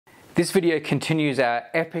This video continues our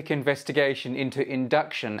epic investigation into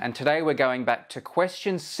induction, and today we're going back to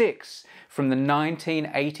question 6 from the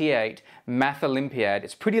 1988 Math Olympiad.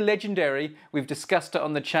 It's pretty legendary. We've discussed it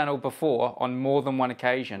on the channel before on more than one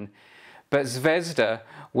occasion. But Zvezda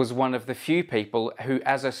was one of the few people who,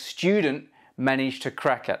 as a student, managed to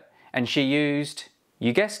crack it. And she used,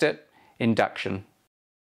 you guessed it, induction.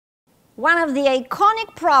 One of the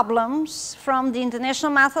iconic problems from the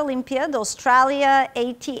International Math Olympiad, Australia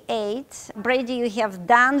 '88. Brady, you have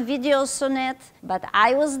done videos on it, but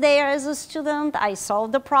I was there as a student. I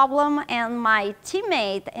solved the problem, and my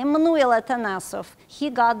teammate, Emmanuel Atanasov, he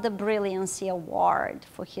got the Brilliancy Award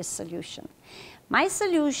for his solution. My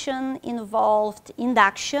solution involved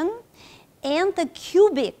induction and a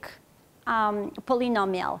cubic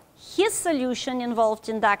polynomial. His solution involved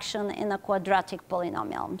induction in a quadratic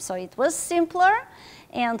polynomial. So it was simpler,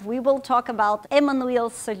 and we will talk about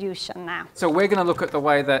Emmanuel's solution now. So we're going to look at the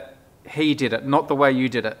way that he did it, not the way you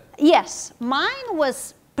did it. Yes, mine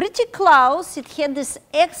was pretty close. It had this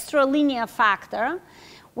extra linear factor,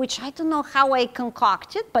 which I don't know how I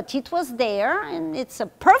concocted, but it was there, and it's a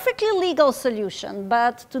perfectly legal solution.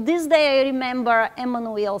 But to this day, I remember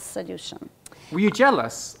Emmanuel's solution. Were you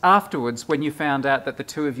jealous afterwards when you found out that the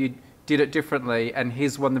two of you did it differently and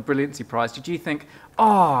his won the Brilliancy Prize? Did you think,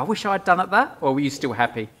 oh, I wish I'd done it that? Or were you still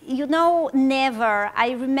happy? You know, never.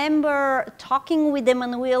 I remember talking with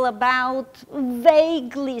Emmanuel about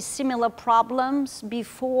vaguely similar problems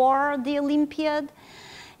before the Olympiad.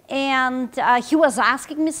 And he was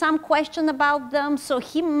asking me some question about them, so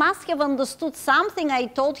he must have understood something I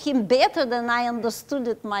told him better than I understood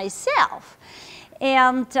it myself.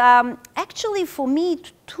 And actually, for me,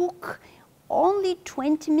 it took only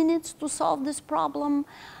 20 minutes to solve this problem.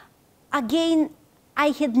 Again, I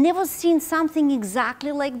had never seen something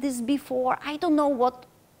exactly like this before. I don't know what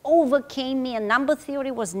overcame me, and number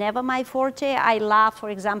theory was never my forte. I love,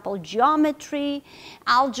 for example, geometry,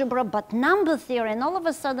 algebra, but number theory, and all of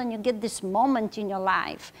a sudden you get this moment in your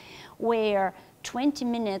life where 20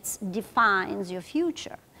 minutes defines your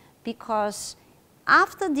future. Because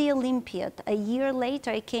after the Olympiad, a year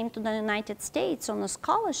later, I came to the United States on a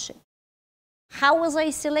scholarship. How was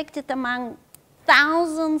I selected among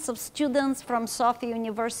thousands of students from Sofia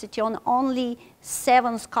University on only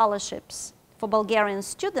 7 scholarships for Bulgarian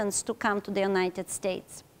students to come to the United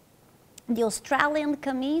States? The Australian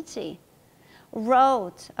committee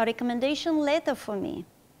wrote a recommendation letter for me.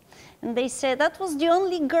 And they said, that was the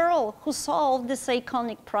only girl who solved this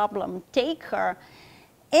iconic problem. Take her.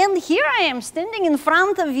 And here I am standing in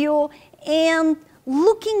front of you and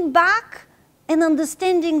looking back and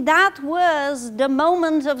understanding that was the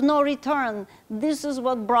moment of no return. This is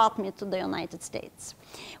what brought me to the United States.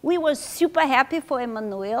 We were super happy for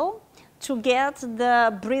Emmanuel to get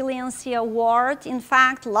the Brilliancy Award. In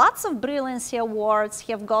fact, lots of Brilliancy Awards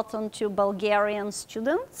have gotten to Bulgarian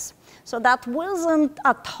students. So that wasn't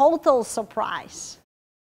a total surprise.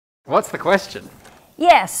 What's the question?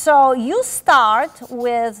 Yes, so you start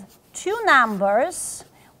with 2 numbers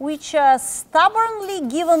which are stubbornly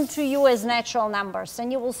given to you as natural numbers,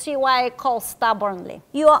 and you will see why I call stubbornly.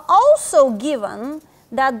 You are also given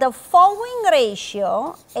that the following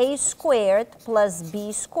ratio, a squared plus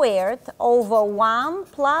b squared over 1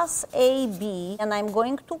 plus ab, and I'm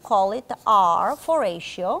going to call it r for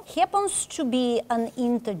ratio, happens to be an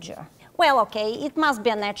integer. Well, okay, it must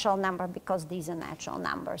be a natural number because these are natural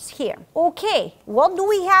numbers here. Okay, what do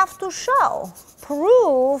we have to show?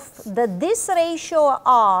 Prove that this ratio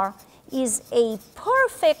r is a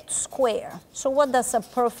perfect square. So what does a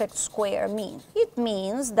perfect square mean? It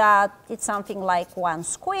means that it's something like 1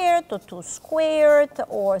 squared or 2 squared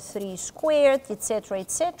or 3 squared,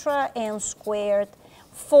 etc., and squared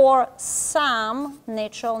for some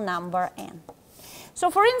natural number n.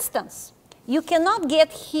 So for instance, you cannot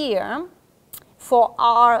get here for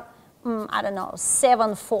r, I don't know,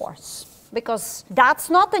 7/4, because that's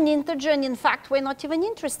not an integer, and in fact, we're not even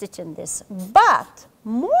interested in this. But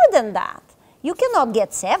more than that, you cannot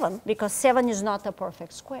get 7, because 7 is not a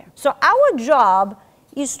perfect square. So our job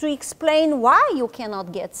is to explain why you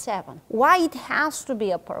cannot get 7, why it has to be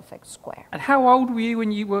a perfect square. And how old were you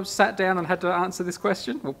when you were sat down and had to answer this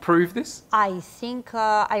question, or prove this? I think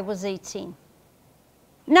I was 18.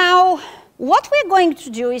 Now, what we're going to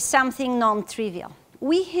do is something non-trivial.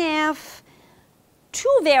 We have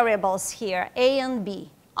 2 variables here, a and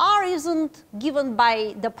b. R isn't given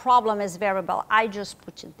by the problem as variable, I just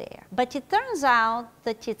put it there. But it turns out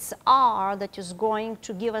that it's R that is going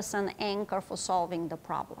to give us an anchor for solving the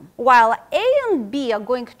problem. While A and B are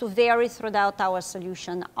going to vary throughout our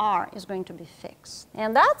solution, R is going to be fixed.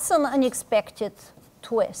 And that's an unexpected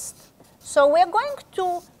twist. So we're going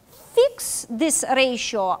to this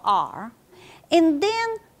ratio R, and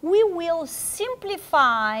then we will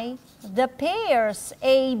simplify the pairs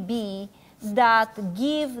A, B that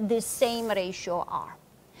give the same ratio R.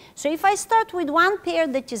 So if I start with one pair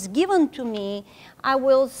that is given to me, I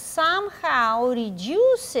will somehow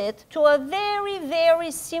reduce it to a very,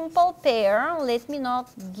 very simple pair. Let me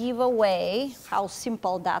not give away how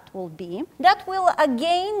simple that will be. That will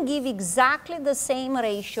again give exactly the same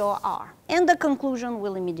ratio R. And the conclusion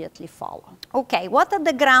will immediately follow. Okay, what are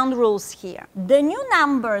the ground rules here? The new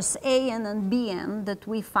numbers AN and BN that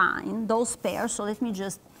we find, those pairs, so let me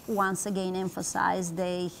just once again emphasize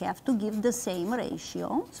they have to give the same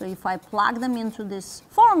ratio. So if I plug them into this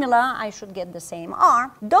formula, I should get the same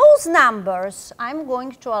R. Those numbers, I'm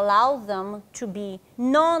going to allow them to be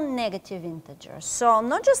non-negative integers. So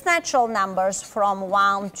not just natural numbers from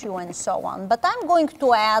 1, 2, and so on, but I'm going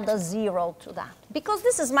to add a 0 to that. Because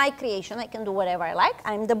this is my creation, I can do whatever I like.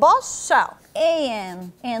 I'm the boss, so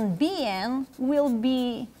AN and BN will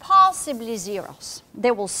be possibly zeros.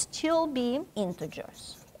 They will still be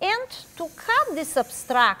integers. And to cut this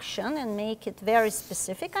abstraction and make it very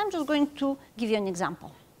specific, I'm just going to give you an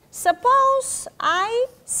example. Suppose I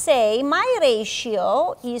say my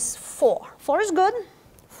ratio is 4. 4 is good.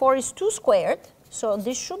 4 is 2 squared, so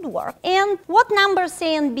this should work. And what numbers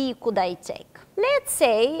A and B could I take? Let's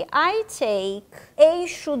say I take A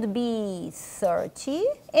should be 30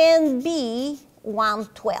 and B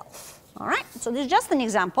 112. All right, so this is just an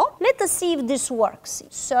example. Let us see if this works.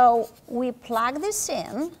 So we plug this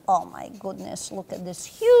in. Oh my goodness, look at this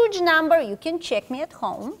huge number. You can check me at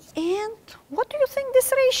home. And what do you think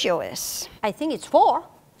this ratio is? I think it's 4.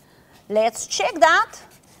 Let's check that.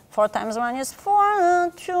 4 times 1 is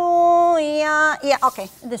 4, 2, yeah, okay,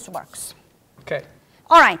 this works. Okay.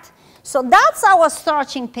 All right, so that's our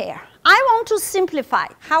starting pair. I want to simplify.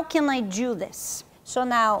 How can I do this? So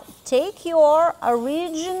now take your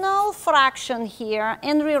original fraction here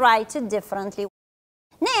and rewrite it differently.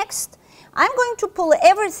 Next, I'm going to pull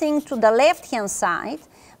everything to the left-hand side,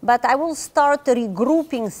 but I will start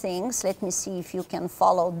regrouping things. Let me see if you can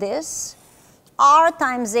follow this. R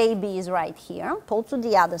times AB is right here, pull to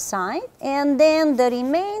the other side, and then the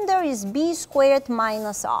remainder is B squared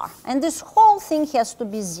minus R. And this whole thing has to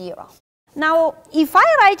be 0. Now, if I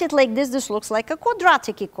write it like this looks like a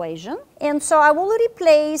quadratic equation. And so I will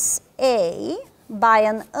replace A by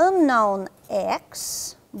an unknown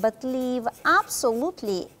X, but leave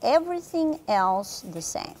absolutely everything else the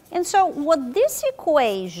same. And so what this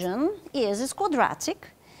equation is quadratic.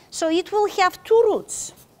 So it will have 2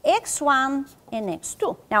 roots, x1 and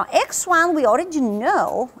x2. Now, x1 we already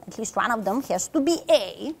know, at least one of them has to be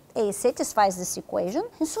A. A satisfies this equation.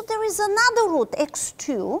 And so there is another root,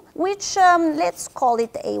 x2, which let's call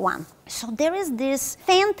it a1. So there is this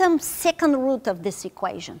phantom second root of this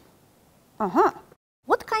equation.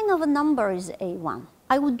 What kind of a number is a1?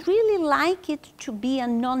 I would really like it to be a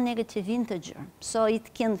non-negative integer, so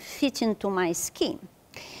it can fit into my scheme.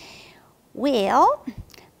 Well,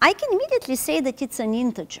 I can immediately say that it's an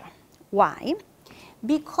integer. Why?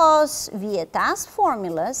 Because Vieta's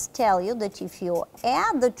formulas tell you that if you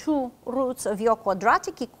add the 2 roots of your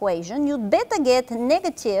quadratic equation, you'd better get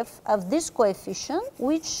negative of this coefficient,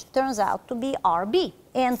 which turns out to be RB.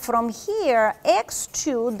 And from here,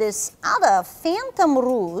 x2, this other phantom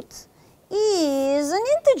root, is an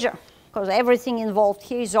integer, because everything involved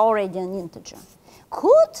here is already an integer.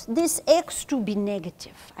 Could this x2 be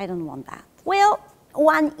negative? I don't want that. Well,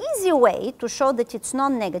 one easy way to show that it's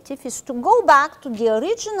non-negative is to go back to the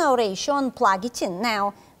original ratio and plug it in.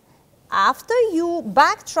 Now, after you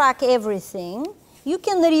backtrack everything, you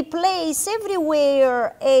can replace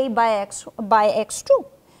everywhere A by x2.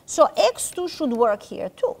 So x2 should work here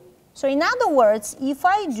too. So in other words, if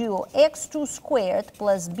I do x2 squared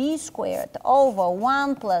plus b squared over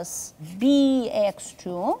 1 plus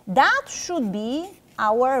bx2, that should be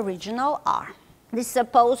our original R. This is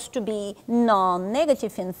supposed to be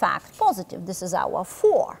non-negative, in fact, positive. This is our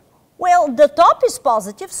 4. Well, the top is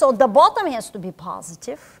positive, so the bottom has to be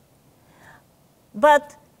positive.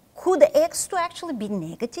 But could x2 actually be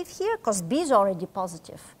negative here? Because b is already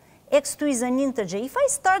positive. x2 is an integer. If I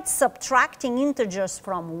start subtracting integers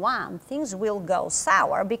from 1, things will go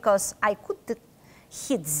sour, because I could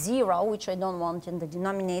hit 0, which I don't want in the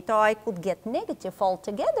denominator, or I could get negative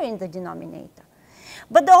altogether in the denominator.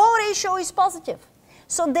 But the whole ratio is positive.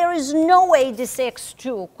 So there is no way this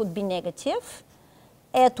x2 could be negative.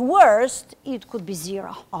 At worst, it could be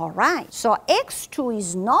 0. All right, so x2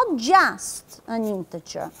 is not just an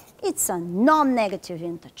integer, it's a non-negative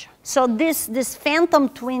integer. So this phantom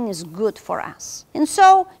twin is good for us. And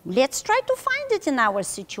so let's try to find it in our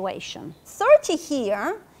situation. 30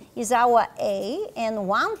 here is our A and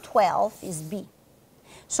 1/12 is B.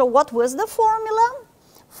 So what was the formula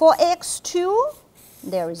for x2?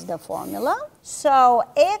 There is the formula. So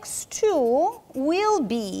x2 will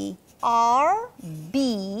be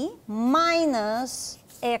RB minus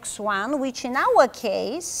x1, which in our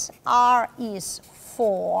case, R is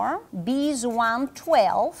 4, B is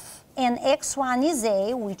 1/12, and x1 is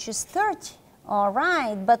A, which is 30. All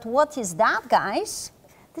right, but what is that, guys?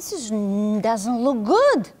 This doesn't look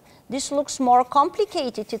good. This looks more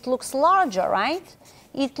complicated. It looks larger, right?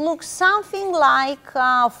 It looks something like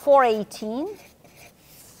 418.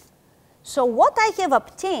 So what I have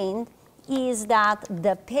obtained is that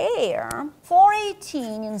the pair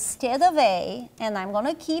 418 instead of A, and I'm going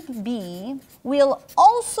to keep B, will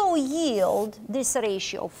also yield this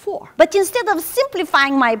ratio 4. But instead of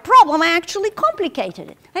simplifying my problem, I actually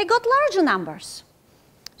complicated it. I got larger numbers.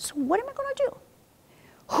 So what am I going to do?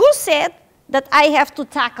 Who said that I have to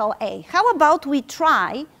tackle A? How about we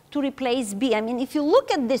try to replace B? I mean, if you look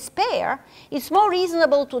at this pair, it's more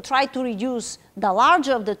reasonable to try to reduce the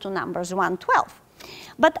larger of the two numbers, 1/12.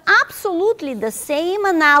 But absolutely the same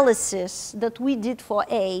analysis that we did for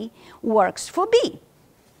A works for B.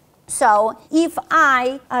 So if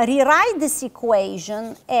I rewrite this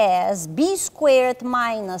equation as B squared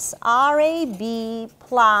minus RAB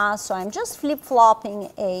plus, so I'm just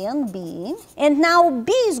flip-flopping A and B, and now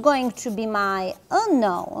B is going to be my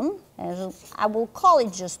unknown, I will call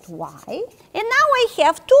it just Y, and now I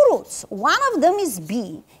have two roots. One of them is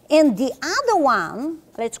B, and the other one,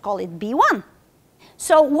 let's call it B1.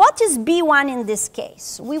 So what is B1 in this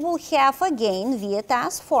case? We will have, again,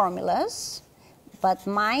 Vieta's formulas, but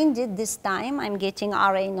mind it, this time I'm getting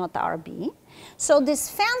RA, not RB. So this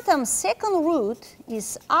phantom second root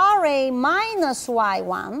is RA minus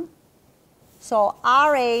Y1, so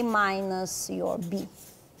RA minus your B.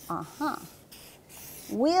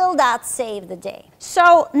 Will that save the day?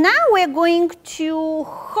 So now we're going to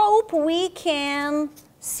hope we can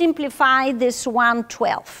simplify this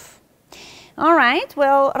 1/12. All right,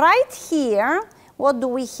 well, right here, what do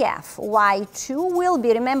we have? Y2 will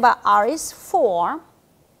be, remember, R is 4.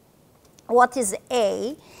 What is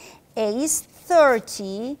A? A is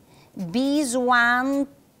 30. B is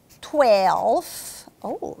 1/12.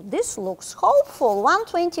 Oh, this looks hopeful.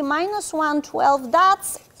 120 minus 1/12,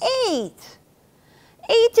 that's 8.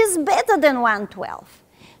 8 is better than 1/12.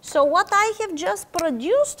 So what I have just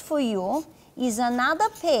produced for you is another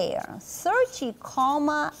pair, 30,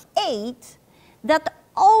 8, that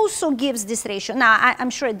also gives this ratio. Now, I'm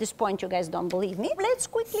sure at this point you guys don't believe me. Let's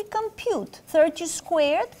quickly compute. 30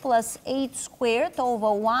 squared plus 8 squared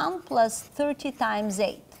over 1 plus 30 times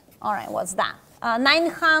 8. All right, what's that?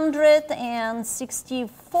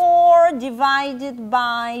 964 divided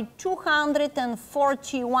by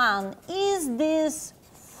 241. Is this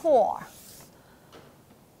 4?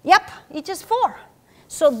 Yep, it is 4.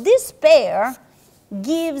 So this pair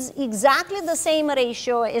gives exactly the same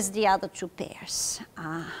ratio as the other two pairs.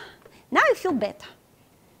 Now I feel better.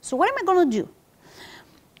 So what am I going to do?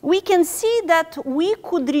 We can see that we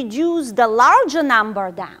could reduce the larger number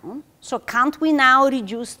down. So can't we now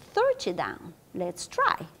reduce 30 down? Let's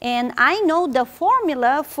try. And I know the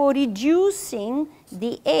formula for reducing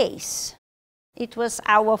the A's. It was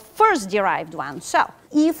our first derived one. So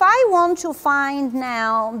if I want to find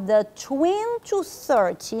now the twin to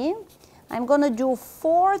 30, I'm going to do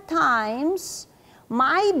 4 times,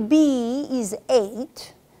 my B is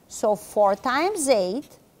 8, so 4 times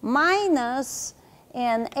 8 minus,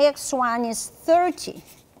 and x1 is 30.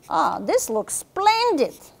 Oh, this looks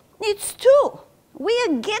splendid. It's 2. We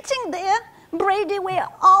are getting there. Brady, we're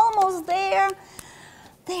almost there.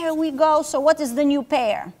 There we go. So what is the new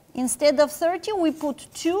pair? Instead of 30, we put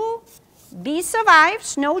 2. B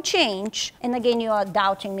survives, no change. And again, you are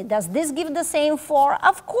doubting me. Does this give the same 4?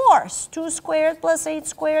 Of course. 2 squared plus 8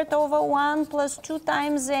 squared over 1 plus 2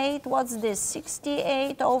 times 8. What's this?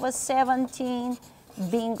 68 over 17.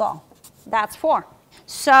 Bingo. That's 4.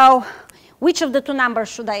 So which of the two numbers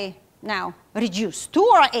should I now reduce? 2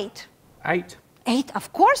 or 8? 8. 8,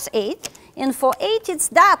 of course 8. And for 8, it's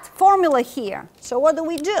that formula here. So what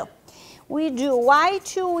do? We do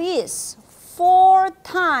Y2 is 4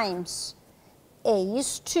 times A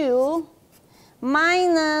is 2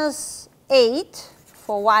 minus 8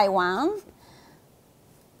 for Y1.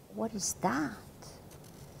 What is that?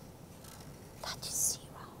 That is 0.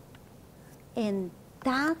 And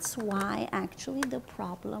that's why actually the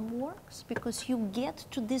problem works, because you get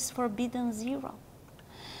to this forbidden 0.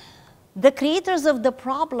 The creators of the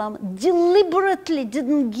problem deliberately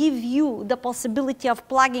didn't give you the possibility of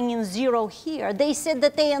plugging in 0 here. They said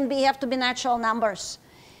that A and B have to be natural numbers.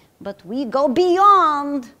 But we go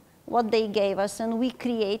beyond what they gave us, and we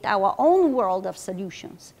create our own world of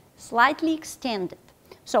solutions, slightly extended.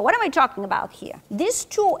 So what am I talking about here? This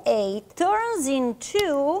 2/8 turns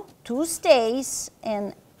into 2 stays,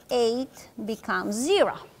 and 8 becomes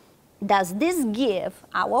 0. Does this give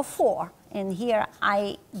our 4? And here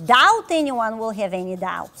I doubt anyone will have any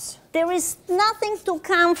doubts. There is nothing to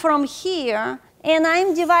come from here, and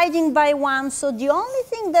I'm dividing by 1, so the only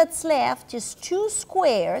thing that's left is 2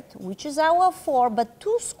 squared, which is our 4, but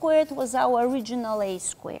 2 squared was our original a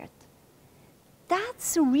squared.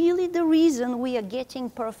 That's really the reason we are getting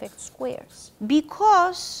perfect squares.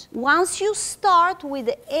 Because once you start with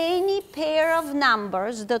any pair of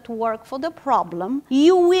numbers that work for the problem,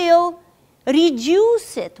 you will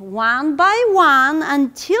reduce it one by one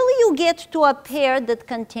until you get to a pair that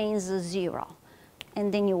contains a 0.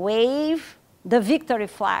 And then you wave the victory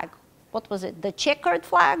flag. What was it? The checkered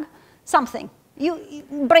flag? Something.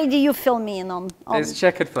 Brady, you fill me in on There's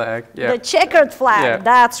checkered flag, yeah. The checkered flag, yeah.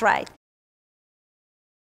 That's right.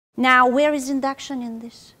 Now, where is induction in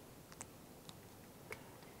this?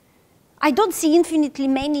 I don't see infinitely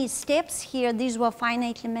many steps here. These were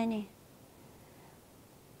finitely many.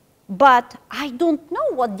 But I don't know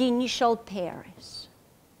what the initial pair is.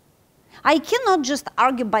 I cannot just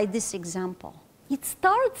argue by this example. It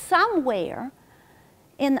starts somewhere,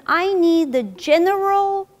 and I need the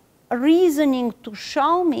general reasoning to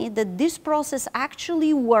show me that this process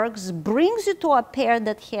actually works, brings you to a pair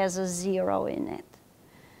that has a 0 in it.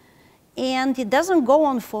 And it doesn't go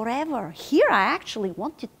on forever. Here I actually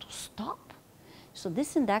want it to stop. So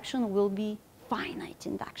this induction will be finite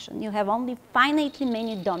induction. You have only finitely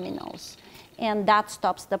many dominoes, and that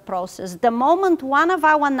stops the process. The moment one of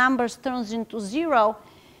our numbers turns into 0,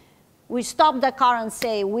 we stop the car and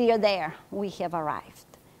say, we are there, we have arrived.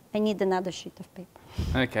 I need another sheet of paper.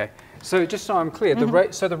 Okay, so just so I'm clear,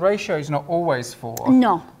 so the ratio is not always 4?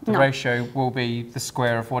 No. The ratio will be the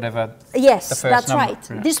square of whatever Yes, the first that's number. right.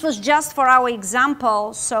 Yeah. This was just for our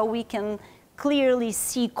example, so we can clearly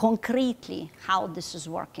see concretely how this is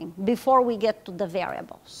working before we get to the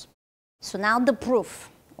variables. So now the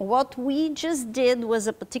proof. What we just did was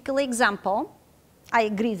a particular example. I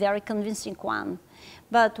agree, very convincing one.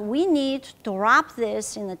 But we need to wrap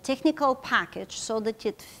this in a technical package so that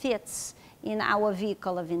it fits in our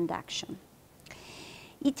vehicle of induction.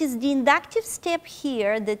 It is the inductive step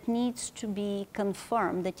here that needs to be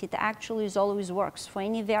confirmed that it actually always works for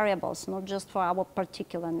any variables, not just for our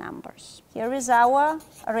particular numbers. Here is our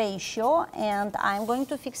ratio, and I'm going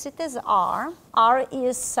to fix it as R. R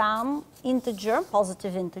is some integer,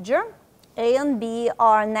 positive integer. A and B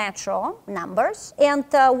are natural numbers. And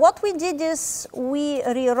what we did is we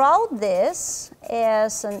rewrote this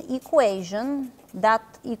as an equation. That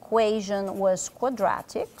equation was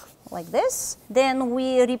quadratic, like this. Then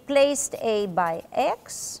we replaced A by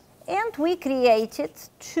X, and we created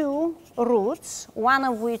 2 roots, one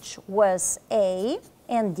of which was A,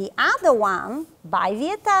 and the other one, by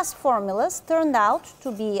Vieta's formulas, turned out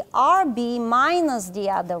to be RB minus the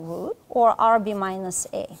other root, or RB minus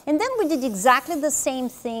A. And then we did exactly the same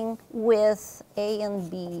thing with A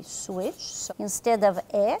and B switch. So instead of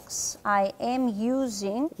X, I am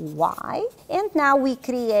using Y. And now we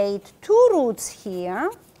create 2 roots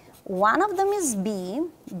here. One of them is B,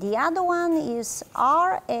 the other one is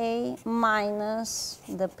RA minus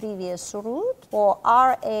the previous root, or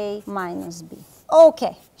RA minus B.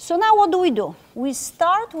 Okay, so now what do? We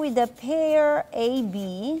start with a pair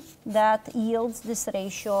AB that yields this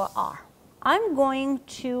ratio R. I'm going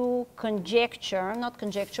to conjecture, not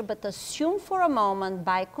conjecture, but assume for a moment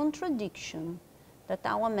by contradiction that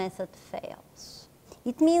our method fails.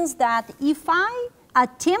 It means that if I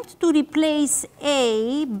attempt to replace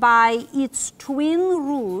A by its twin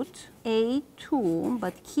root, A2,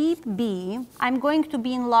 but keep B, I'm going to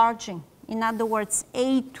be enlarging. In other words,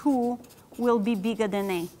 A2 will be bigger than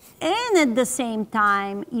A. And at the same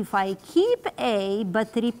time, if I keep A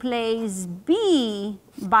but replace B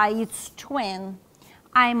by its twin,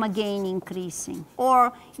 I'm again increasing,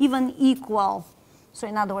 or even equal. So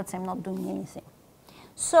in other words, I'm not doing anything.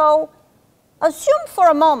 So assume for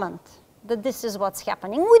a moment that this is what's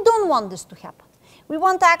happening. We don't want this to happen. We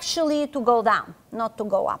want actually to go down, not to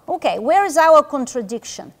go up. Okay, where is our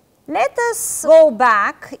contradiction? Let us go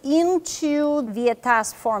back into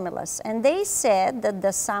Vieta's formulas, and they said that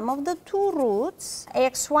the sum of the 2 roots,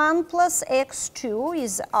 x1 plus x2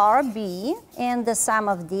 is RB, and the sum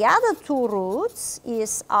of the other 2 roots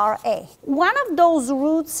is RA. One of those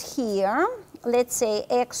roots here, let's say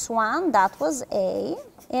x1, that was A,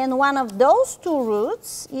 and one of those 2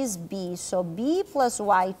 roots is B, so B plus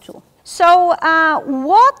y2. So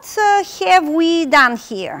what have we done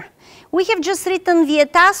here? We have just written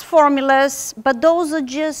Vieta's formulas, but those are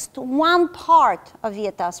just one part of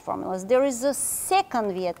Vieta's formulas. There is a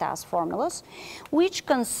second Vieta's formulas, which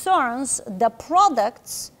concerns the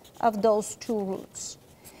products of those two roots.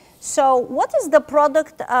 So what is the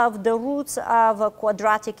product of the roots of a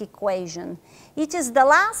quadratic equation? It is the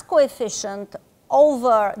last coefficient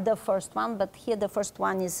over the first one, but here the first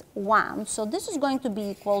one is 1. So this is going to be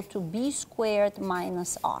equal to b squared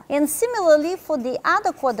minus r. And similarly, for the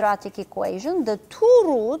other quadratic equation, the two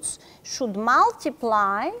roots should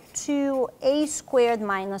multiply to a squared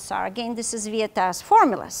minus r. Again, this is Vieta's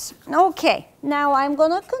formulas. Okay, now I'm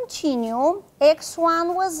going to continue.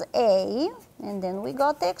 x1 was a, and then we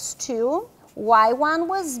got x2. y1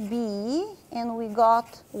 was b, and we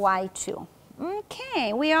got y2.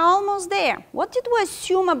 Okay, we are almost there. What did we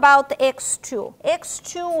assume about x2?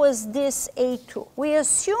 x2 was this a2. We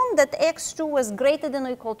assumed that x2 was greater than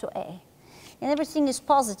or equal to a. And everything is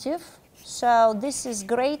positive, so this is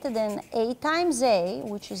greater than a times a,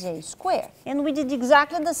 which is a squared. And we did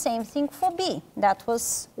exactly the same thing for b. That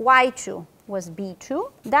was y2 was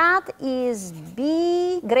b2. That is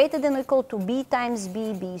b greater than or equal to b times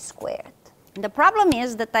b squared. The problem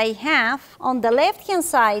is that I have on the left-hand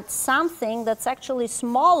side something that's actually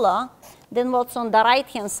smaller than what's on the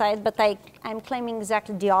right-hand side, but I'm claiming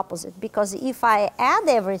exactly the opposite, because if I add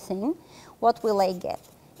everything, what will I get?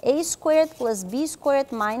 A squared plus b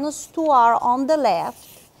squared minus 2r on the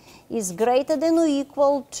left is greater than or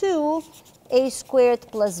equal to a squared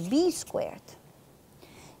plus b squared.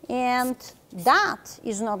 And that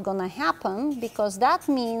is not going to happen, because that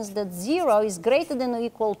means that 0 is greater than or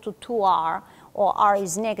equal to 2r, or r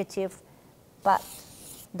is negative, but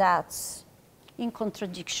that's in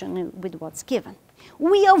contradiction with what's given.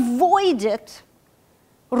 We avoided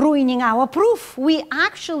ruining our proof. We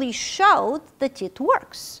actually showed that it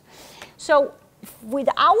works. So with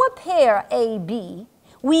our pair AB,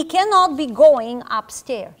 we cannot be going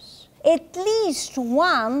upstairs. At least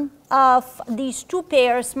one of these two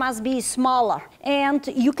pairs must be smaller. And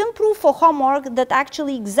you can prove for homework that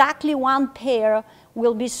actually exactly one pair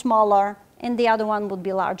will be smaller and the other one would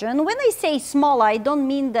be larger. And when I say smaller, I don't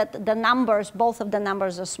mean that the numbers, both of the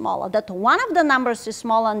numbers are smaller, that one of the numbers is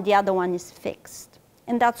smaller and the other one is fixed.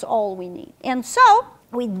 And that's all we need. And so,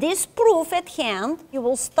 with this proof at hand, you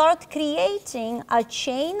will start creating a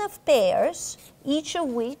chain of pairs, each of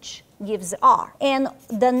which gives r. And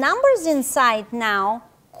the numbers inside now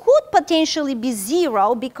could potentially be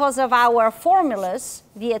 0 because of our formulas,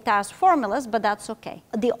 Vieta's formulas, but that's okay.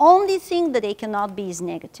 The only thing that they cannot be is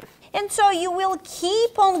negative. And so you will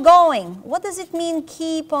keep on going. What does it mean,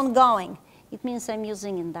 keep on going? It means I'm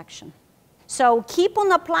using induction. So keep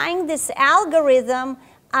on applying this algorithm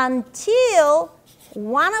until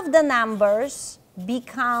one of the numbers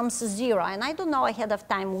becomes 0. And I don't know ahead of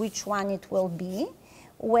time which one it will be,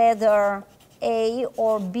 whether A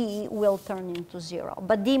or B will turn into 0.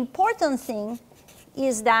 But the important thing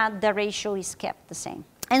is that the ratio is kept the same.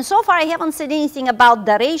 And so far I haven't said anything about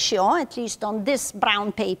the ratio, at least on this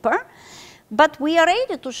brown paper. But we are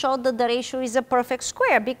ready to show that the ratio is a perfect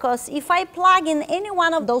square, because if I plug in any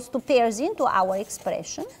one of those two pairs into our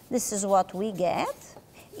expression, this is what we get.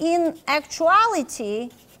 In actuality,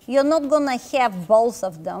 you're not going to have both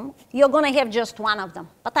of them. You're going to have just one of them.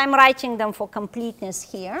 But I'm writing them for completeness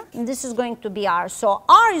here. And this is going to be r. So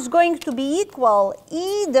r is going to be equal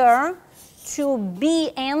either to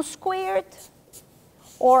bn squared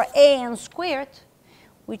or an squared,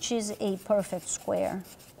 which is a perfect square.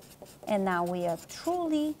 And now we are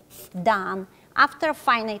truly done after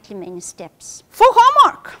finitely many steps. For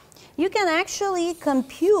homework, you can actually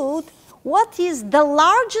compute what is the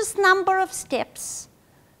largest number of steps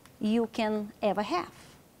you can ever have.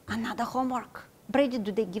 Another homework. Brady,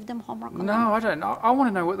 do they give them homework? No, I don't know. I want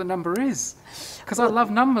to know what the number is, because I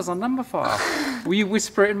love numbers on Numberphile. Will you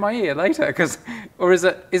whisper it in my ear later? Or is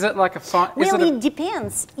it like a fine? Well, it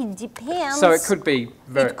depends. It depends. So it could be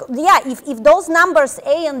very. Yeah, if those numbers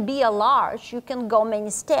A and B are large, you can go many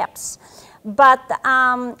steps. But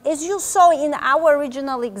as you saw in our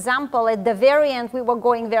original example, at the very end, we were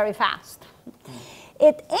going very fast.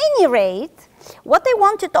 At any rate, what I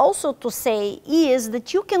wanted also to say is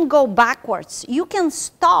that you can go backwards. You can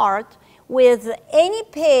start with any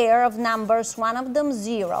pair of numbers, one of them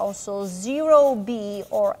 0, so 0b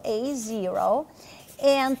or a0,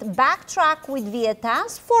 and backtrack with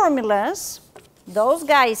Vieta's formulas, those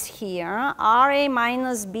guys here, ra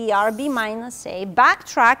minus b, rb minus a,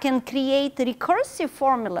 backtrack and create recursive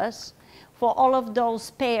formulas for all of those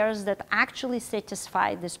pairs that actually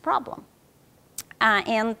satisfy this problem.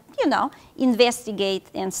 and, you know, investigate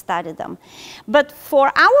and study them. But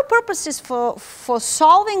for our purposes, for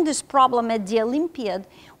solving this problem at the Olympiad,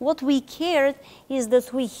 what we cared is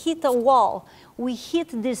that we hit a wall. We hit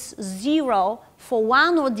this 0 for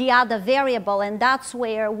one or the other variable, and that's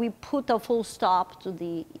where we put a full stop to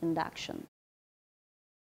the induction.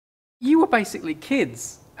 You were basically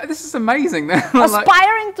kids. This is amazing.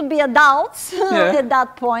 Aspiring to be adults at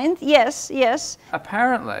that point, yes, yes.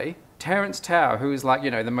 Apparently, Terence Tao, who is like, you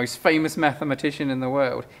know, the most famous mathematician in the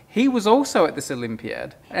world, he was also at this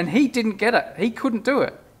Olympiad, and he didn't get it. He couldn't do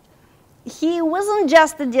it. He wasn't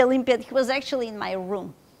just at the Olympiad, he was actually in my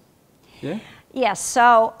room. Yeah? Yes,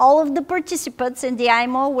 so all of the participants in the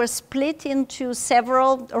IMO were split into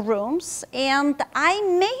several rooms, and I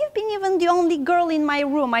may have been even the only girl in my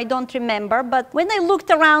room, I don't remember, but when I looked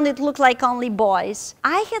around, it looked like only boys.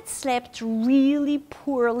 I had slept really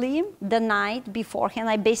poorly the night beforehand.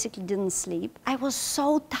 I basically didn't sleep. I was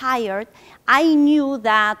so tired. I knew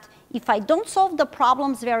that if I don't solve the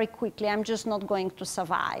problems very quickly, I'm just not going to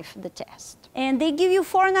survive the test. And they give you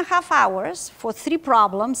 4.5 hours for 3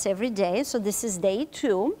 problems every day. So this is day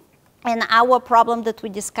 2. And our problem that we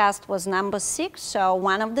discussed was number 6, so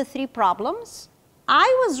one of the 3 problems.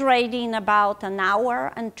 I was ready in about 1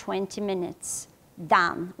 hour and 20 minutes,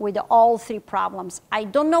 done with all 3 problems. I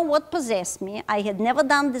don't know what possessed me. I had never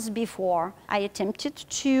done this before. I attempted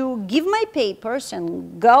to give my papers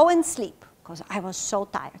and go and sleep because I was so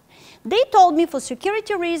tired. They told me for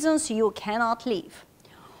security reasons, you cannot leave.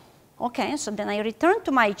 Okay, so then I returned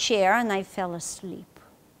to my chair and I fell asleep.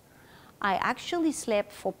 I actually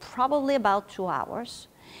slept for probably about 2 hours,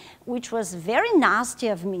 which was very nasty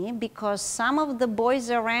of me because some of the boys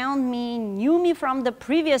around me knew me from the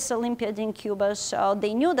previous Olympiad in Cuba, so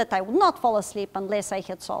they knew that I would not fall asleep unless I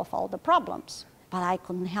had solved all the problems. But I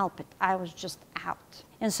couldn't help it. I was just out.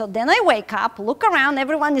 And so then I wake up, look around,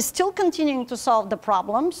 everyone is still continuing to solve the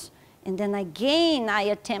problems. And then again, I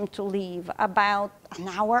attempt to leave about 1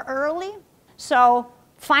 hour early. So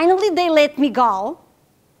finally, they let me go.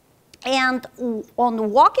 And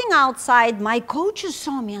on walking outside, my coaches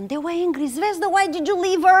saw me and they were angry. Zvezda, why did you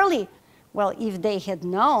leave early? Well, if they had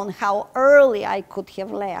known how early I could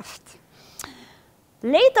have left.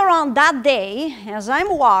 Later on that day, as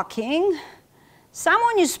I'm walking,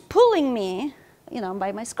 someone is pulling me, you know,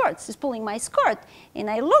 by my skirts. He's pulling my skirt. And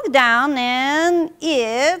I look down and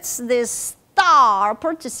it's this star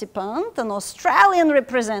participant, an Australian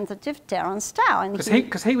representative, Terence Tao.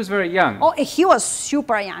 Because he was very young. Oh, he was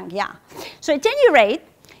super young, yeah. So at any rate,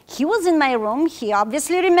 he was in my room. He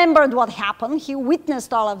obviously remembered what happened. He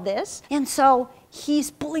witnessed all of this. And so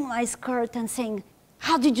he's pulling my skirt and saying,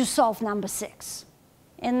 how did you solve number 6?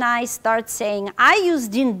 And I start saying, I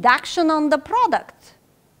used induction on the product.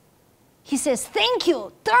 He says, thank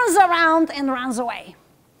you, turns around and runs away.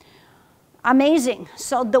 Amazing.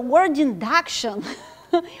 So the word induction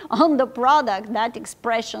on the product, that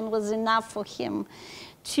expression was enough for him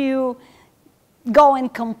to go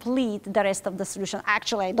and complete the rest of the solution.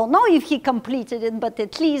 Actually, I don't know if he completed it, but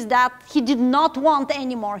at least that he did not want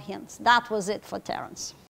any more hints. That was it for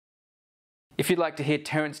Terence. If you'd like to hear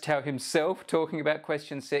Terence Tao himself talking about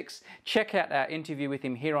question 6, check out our interview with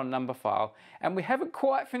him here on Numberphile. And we haven't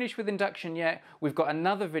quite finished with induction yet. We've got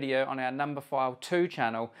another video on our Numberphile 2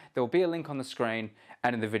 channel. There will be a link on the screen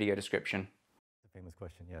and in the video description. The famous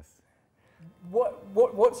question, yes.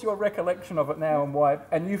 What's your recollection of it now and why?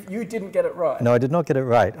 And you didn't get it right. No, I did not get it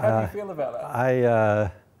right. How do you feel about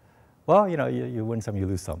that? Well, you know, you win some, you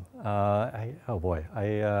lose some. Oh boy,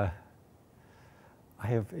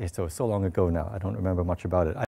 it's so long ago now. I don't remember much about it.